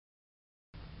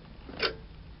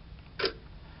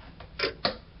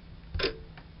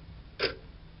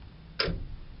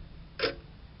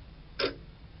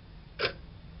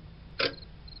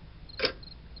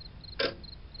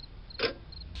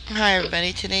Hi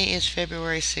everybody, today is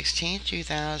February 16th,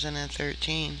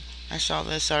 2013. I saw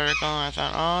this article and I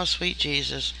thought, oh sweet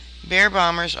Jesus. Bear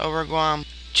bombers over Guam.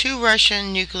 Two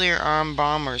Russian nuclear-armed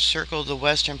bombers circled the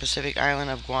western Pacific island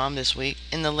of Guam this week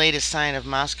in the latest sign of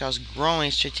Moscow's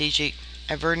growing strategic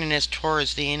avertedness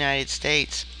towards the United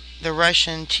States. The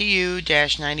Russian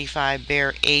Tu-95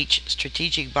 Bear H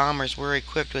strategic bombers were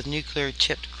equipped with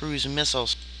nuclear-tipped cruise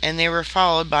missiles, and they were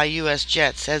followed by U.S.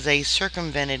 jets as they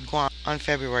circumvented Guam on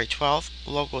February 12th,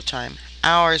 local time,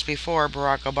 hours before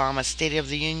Barack Obama's State of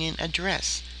the Union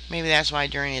address. Maybe that's why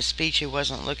during his speech he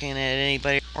wasn't looking at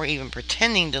anybody or even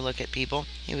pretending to look at people.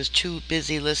 He was too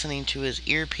busy listening to his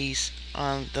earpiece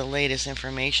on the latest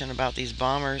information about these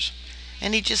bombers.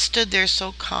 And he just stood there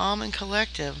so calm and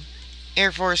collective.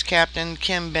 Air Force Captain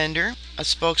Kim Bender, a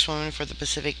spokeswoman for the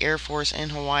Pacific Air Force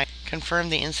in Hawaii,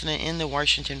 confirmed the incident in the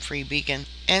Washington Free Beacon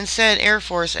and said Air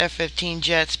Force F-15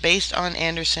 jets based on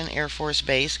Andersen Air Force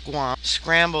Base, Guam,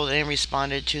 scrambled and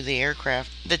responded to the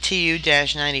aircraft. The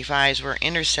Tu-95s were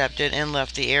intercepted and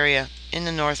left the area in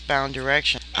the northbound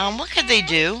direction. What could they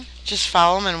do? Just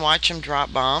follow them and watch them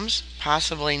drop bombs?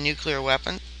 Possibly nuclear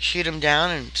weapons? Shoot them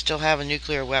down and still have a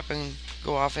nuclear weapon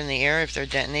go off in the air if they're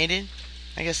detonated?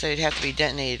 I guess they'd have to be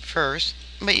detonated first.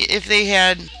 But if they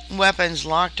had weapons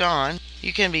locked on,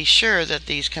 you can be sure that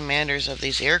these commanders of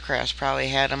these aircrafts probably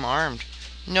had them armed.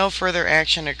 No further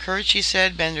action occurred, she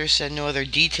said. Bender said no other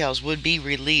details would be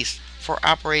released for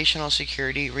operational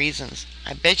security reasons.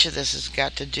 I bet you this has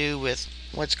got to do with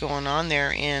what's going on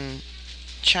there in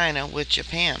China with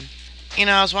Japan.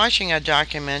 I was watching a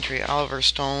documentary, Oliver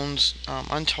Stone's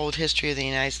Untold History of the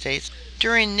United States,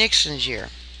 during Nixon's year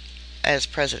as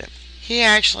president. He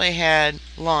actually had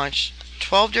launched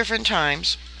 12 different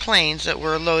times planes that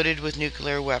were loaded with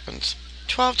nuclear weapons.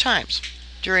 12 times.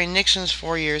 During Nixon's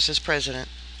 4 years as president,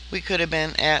 we could have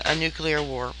been at a nuclear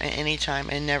war at any time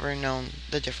and never known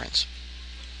the difference.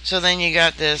 So then you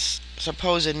got this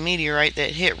supposed meteorite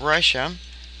that hit Russia.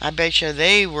 I bet you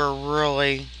they were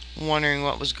really wondering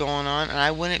what was going on, and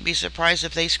I wouldn't be surprised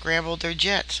if they scrambled their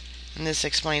jets. And this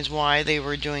explains why they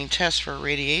were doing tests for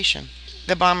radiation.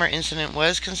 The bomber incident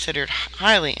was considered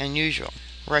highly unusual.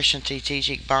 Russian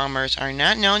strategic bombers are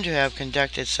not known to have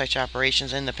conducted such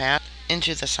operations in the past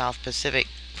into the South Pacific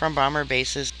from bomber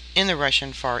bases in the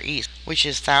Russian Far East, which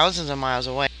is thousands of miles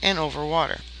away and over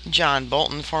water. John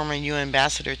Bolton, former UN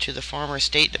ambassador to the former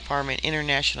State Department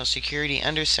International Security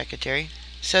Undersecretary,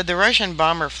 said the Russian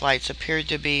bomber flights appeared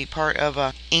to be part of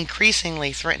an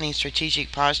increasingly threatening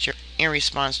strategic posture in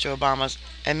response to Obama's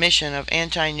admission of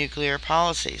anti-nuclear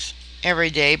policies.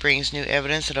 Every day brings new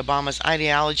evidence that Obama's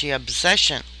ideology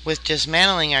obsession with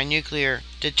dismantling our nuclear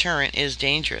deterrent is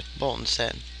dangerous, Bolton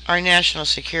said. Our national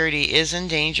security is in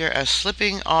danger of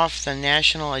slipping off the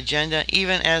national agenda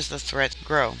even as the threats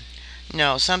grow.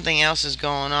 No, something else is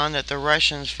going on that the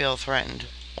Russians feel threatened,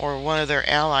 or one of their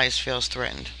allies feels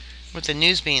threatened. With the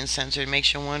news being censored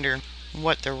makes you wonder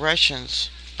what the Russians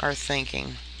are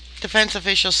thinking. Defense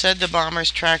officials said the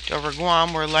bombers tracked over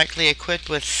Guam were likely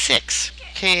equipped with 6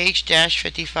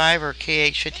 KH-55 or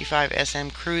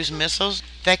KH-55SM cruise missiles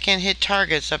that can hit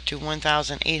targets up to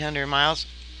 1,800 miles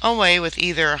away with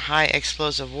either high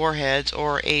explosive warheads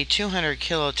or a 200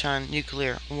 kiloton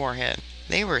nuclear warhead.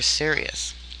 They were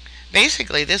serious.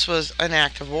 Basically, this was an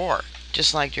act of war,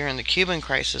 just like during the Cuban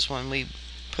crisis when we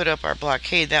put up our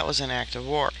blockade. That was an act of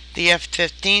war. The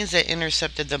F-15s that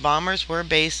intercepted the bombers were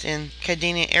based in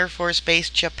Kadena Air Force Base,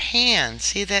 Japan.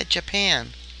 See that, Japan?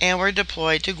 And were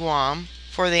deployed to Guam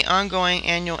for the ongoing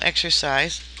annual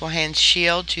exercise, Gohan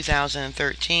Shield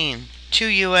 2013. 2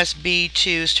 U.S.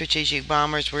 B-2 strategic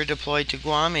bombers were deployed to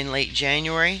Guam in late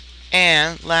January,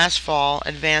 and last fall,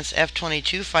 advanced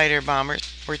F-22 fighter bombers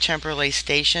were temporarily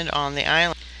stationed on the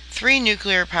island. 3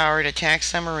 nuclear-powered attack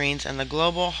submarines and the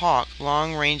Global Hawk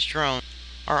long-range drone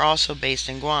are also based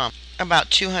in Guam.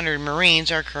 About 200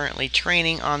 Marines are currently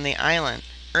training on the island.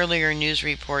 Earlier news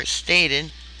reports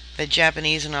stated that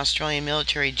Japanese and Australian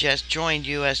military jets joined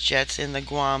U.S. jets in the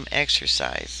Guam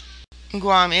exercise.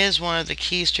 Guam is one of the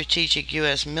key strategic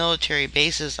U.S. military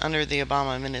bases under the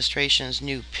Obama administration's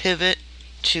new pivot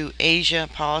to Asia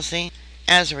policy.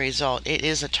 As a result, it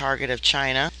is a target of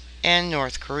China and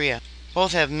North Korea.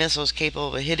 Both have missiles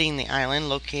capable of hitting the island,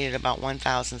 located about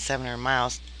 1,700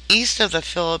 miles east of the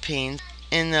Philippines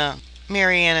in the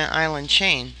Mariana Island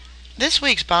chain. This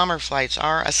week's bomber flights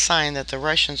are a sign that the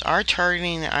Russians are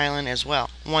targeting the island as well,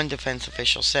 one defense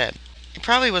official said. It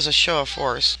probably was a show of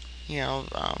force,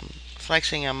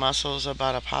 flexing of muscles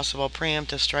about a possible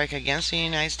preemptive strike against the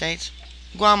United States.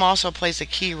 Guam also plays a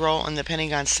key role in the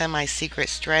Pentagon's semi-secret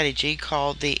strategy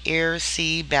called the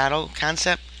Air-Sea Battle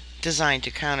Concept, designed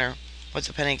to counter what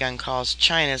the Pentagon calls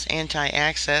China's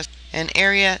anti-access and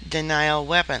area denial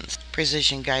weapons,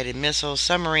 precision-guided missiles,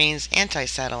 submarines,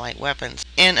 anti-satellite weapons,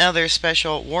 and other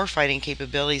special warfighting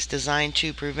capabilities designed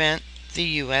to prevent the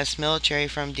U.S. military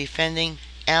from defending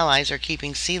allies or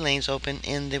keeping sea lanes open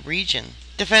in the region.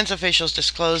 Defense officials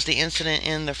disclosed the incident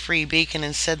in the Free Beacon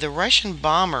and said the Russian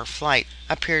bomber flight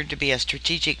appeared to be a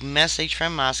strategic message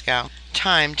from Moscow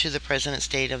timed to the President's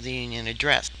State of the Union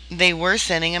address. They were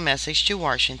sending a message to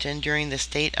Washington during the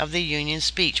State of the Union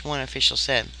speech, one official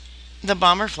said. The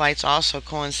bomber flights also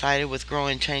coincided with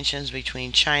growing tensions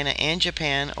between China and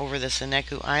Japan over the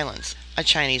Senkaku Islands. A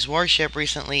Chinese warship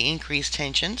recently increased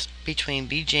tensions between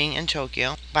Beijing and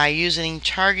Tokyo by using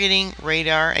targeting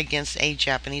radar against a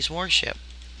Japanese warship.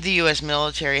 The U.S.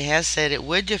 military has said it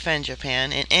would defend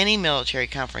Japan in any military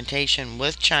confrontation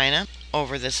with China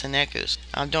over the Senkakus.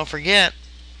 Now, don't forget,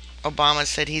 Obama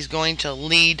said he's going to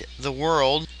lead the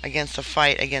world against the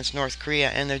fight against North Korea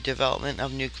and their development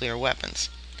of nuclear weapons.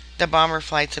 The bomber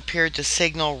flights appeared to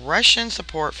signal Russian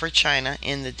support for China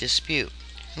in the dispute.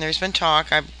 And there's been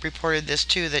talk, I've reported this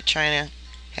too, that China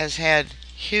has had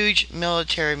huge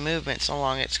military movements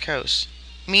along its coast.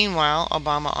 Meanwhile,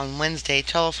 Obama on Wednesday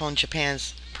telephoned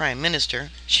Japan's Prime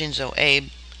Minister, Shinzo Abe,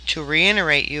 to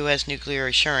reiterate U.S. nuclear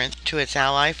assurance to its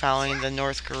ally following the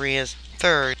North Korea's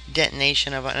third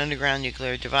detonation of an underground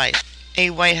nuclear device. A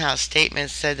White House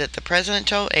statement said that the President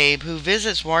told Abe, who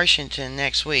visits Washington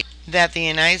next week, that the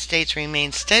United States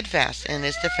remains steadfast in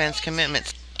its defense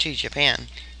commitments to Japan,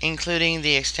 including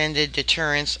the extended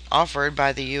deterrence offered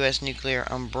by the U.S. nuclear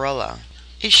umbrella.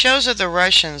 It shows that the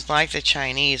Russians, like the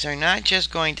Chinese, are not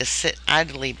just going to sit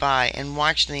idly by and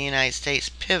watch the United States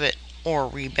pivot or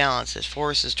rebalance its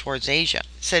forces towards Asia,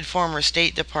 said former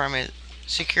State Department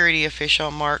security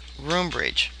official Mark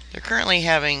Groombridge. They're currently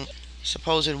having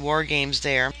supposed war games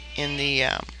there in the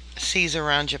seas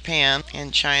around Japan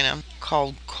and China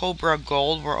called Cobra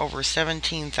Gold, where over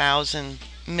 17,000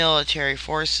 military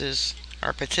forces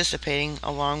are participating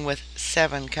along with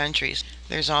 7 countries.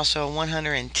 There's also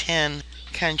 110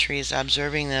 countries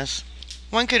observing this.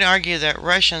 One could argue that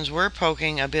Russians were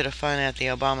poking a bit of fun at the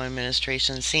Obama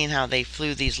administration, seeing how they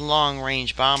flew these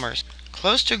long-range bombers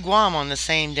close to Guam on the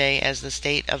same day as the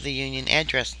State of the Union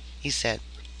address, he said.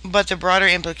 But the broader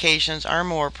implications are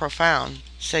more profound,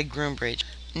 said Groombridge.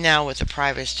 Now with the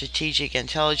private strategic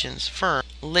intelligence firm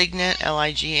Lignet,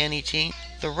 Lignet,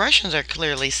 the Russians are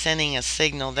clearly sending a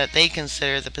signal that they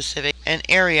consider the Pacific an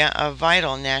area of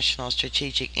vital national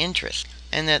strategic interest,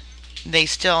 and that they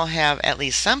still have at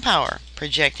least some power,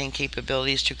 projecting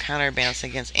capabilities to counterbalance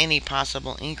against any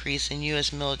possible increase in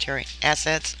U.S. military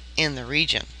assets in the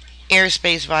region.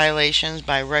 Airspace violations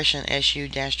by Russian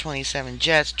Su-27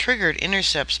 jets triggered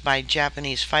intercepts by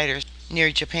Japanese fighters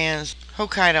near Japan's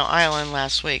Hokkaido Island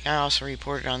last week. I also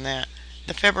reported on that.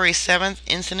 The February 7th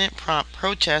incident prompted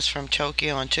protests from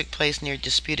Tokyo and took place near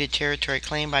disputed territory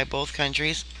claimed by both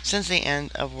countries since the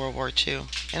end of World War II.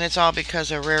 And it's all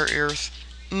because of rare earth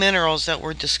minerals that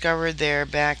were discovered there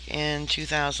back in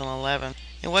 2011.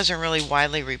 It wasn't really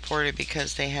widely reported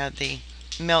because they had the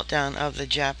meltdown of the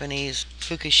Japanese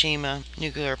Fukushima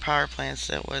nuclear power plants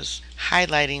that was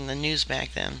highlighting the news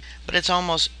back then. But it's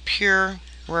almost pure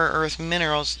rare earth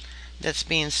minerals that's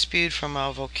being spewed from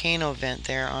a volcano vent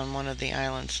there on one of the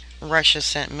islands. Russia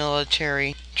sent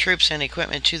military troops and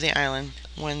equipment to the island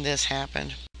when this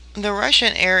happened. The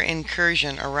Russian air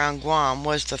incursion around Guam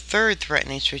was the third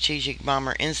threatening strategic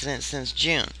bomber incident since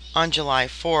June. On July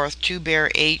 4th, 2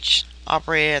 Bear H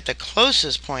operated at the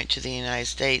closest point to the United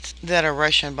States that a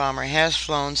Russian bomber has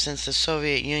flown since the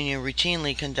Soviet Union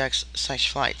routinely conducts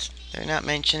such flights. They're not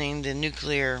mentioning the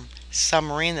nuclear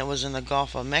submarine that was in the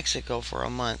Gulf of Mexico for a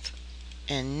month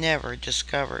and never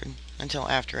discovered until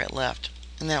after it left.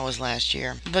 And that was last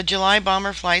year. The July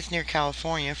bomber flights near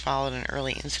California followed an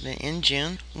early incident in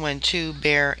June when 2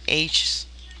 Bear H's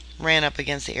ran up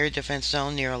against the air defense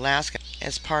zone near Alaska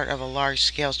as part of a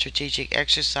large-scale strategic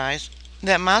exercise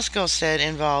that Moscow said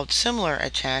involved similar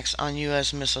attacks on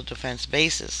U.S. missile defense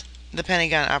bases. The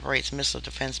Pentagon operates missile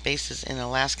defense bases in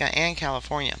Alaska and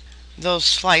California.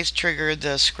 Those flights triggered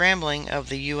the scrambling of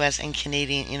the U.S. and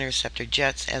Canadian interceptor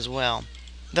jets as well.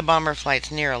 The bomber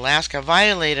flights near Alaska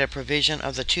violated a provision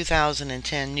of the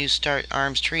 2010 New START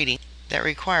Arms Treaty that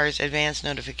requires advance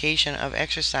notification of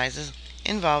exercises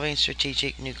involving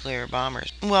strategic nuclear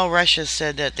bombers. Well, Russia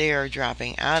said that they are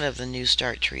dropping out of the New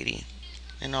START Treaty.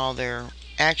 In all their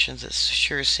actions, it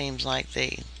sure seems like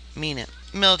they mean it.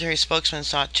 Military spokesman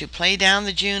sought to play down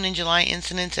the June and July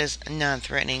incidents as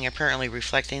non-threatening, apparently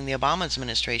reflecting the Obama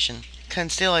administration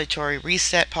conciliatory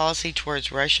reset policy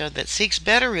towards Russia that seeks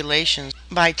better relations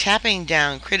by tapping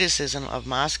down criticism of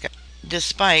Moscow.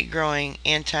 despite growing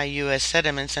anti-U.S.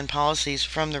 sentiments and policies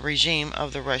from the regime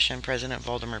of the Russian President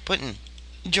Vladimir Putin.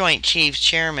 Joint Chiefs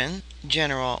Chairman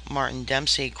General Martin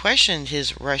Dempsey questioned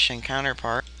his Russian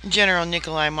counterpart, General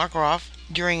Nikolai Makarov,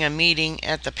 during a meeting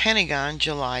at the Pentagon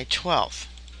July 12th.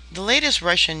 The latest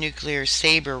Russian nuclear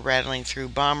saber rattling through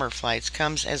bomber flights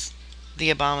comes as the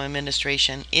Obama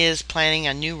administration is planning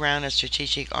a new round of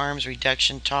strategic arms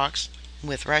reduction talks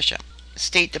with Russia.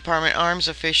 State Department arms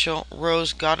official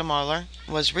Rose Gottemoeller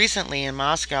was recently in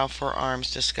Moscow for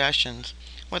arms discussions.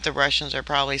 What the Russians are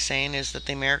probably saying is that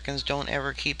the Americans don't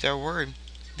ever keep their word.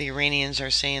 The Iranians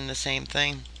are saying the same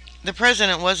thing. The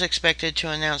president was expected to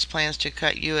announce plans to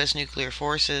cut U.S. nuclear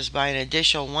forces by an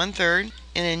additional one-third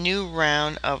in a new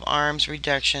round of arms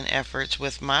reduction efforts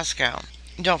with Moscow.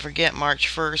 Don't forget, March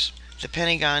 1st, the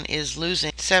Pentagon is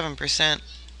losing 7%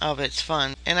 of its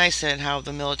fund, and I said how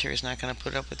the military is not going to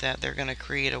put up with that. They're going to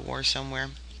create a war somewhere.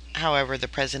 However, the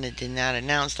president did not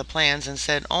announce the plans and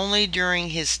said only during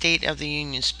his State of the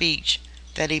Union speech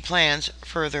that he plans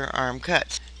further arm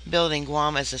cuts. Building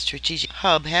Guam as a strategic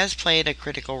hub has played a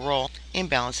critical role in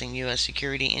balancing U.S.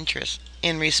 security interests,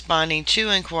 in responding to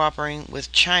and cooperating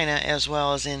with China, as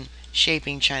well as in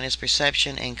shaping China's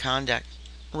perception and conduct,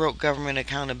 wrote Government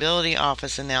Accountability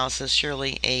Office analyst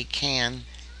Shirley A. Can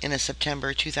in a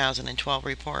September 2012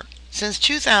 report. Since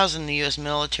 2000, the U.S.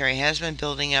 military has been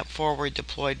building up forward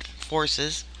deployed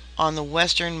forces on the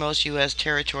westernmost U.S.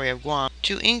 territory of Guam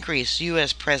to increase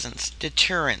U.S. presence,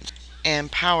 deterrence,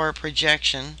 and power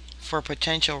projection for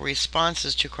potential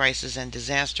responses to crises and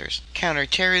disasters,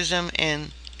 counterterrorism,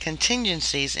 and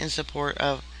contingencies in support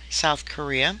of South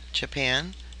Korea,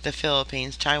 Japan, the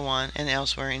Philippines, Taiwan, and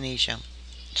elsewhere in Asia.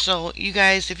 So, you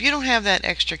guys, if you don't have that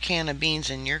extra can of beans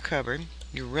in your cupboard,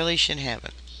 you really should have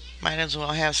it. Might as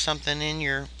well have something in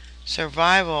your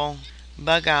survival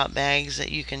bug out bags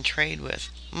that you can trade with.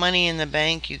 Money in the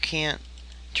bank you can't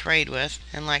trade with,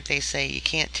 and like they say, you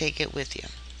can't take it with you.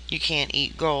 You can't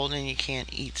eat gold and you can't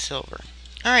eat silver.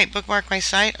 Alright, bookmark my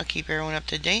site. I'll keep everyone up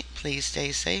to date. Please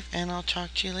stay safe, and I'll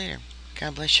talk to you later.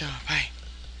 God bless y'all. Bye.